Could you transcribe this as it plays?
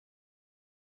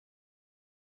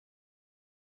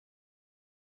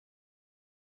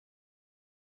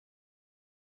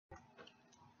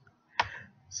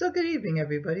So good evening,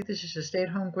 everybody. This is your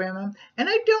stay-at-home grandma, and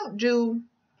I don't do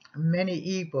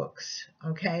many ebooks,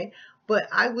 okay? But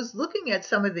I was looking at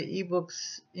some of the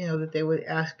ebooks, that they were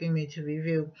asking me to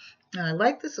review. And I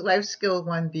like this life skill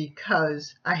one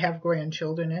because I have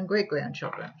grandchildren and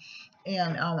great-grandchildren.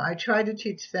 And I try to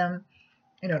teach them,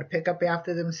 to pick up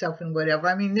after themselves and whatever.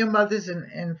 I mean, their mothers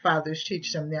and fathers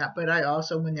teach them that, but I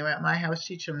also, when they're at my house,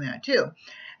 teach them that too.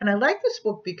 And I like this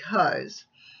book because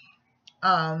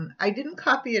I didn't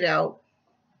copy it out.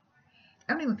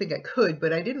 I don't even think I could,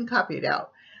 but I didn't copy it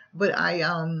out. But I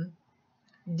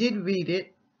did read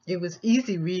it. It was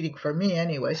easy reading for me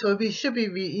anyway, so it should be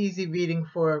easy reading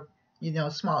for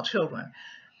small children.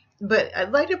 But I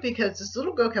liked it because this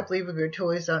little girl kept leaving her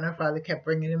toys out, and her father kept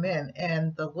bringing them in.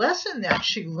 And the lesson that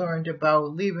she learned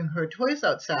about leaving her toys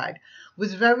outside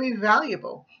was very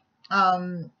valuable.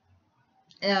 And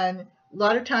a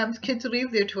lot of times kids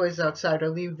leave their toys outside or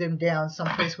leave them down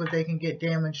someplace where they can get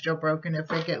damaged or broken. If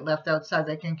they get left outside,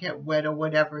 they can get wet or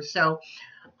whatever. So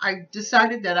I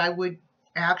decided that I would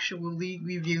actually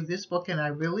review this book, and I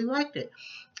really liked it.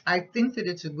 I think that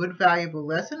it's a good, valuable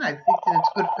lesson. I think that it's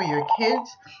good for your kids,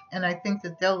 and I think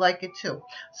that they'll like it too.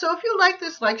 So if you like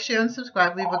this, like, share, and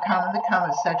subscribe. Leave a comment in the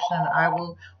comment section, and I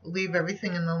will leave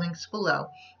everything in the links below.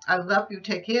 I love you.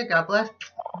 Take care. God bless.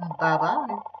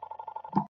 Bye-bye.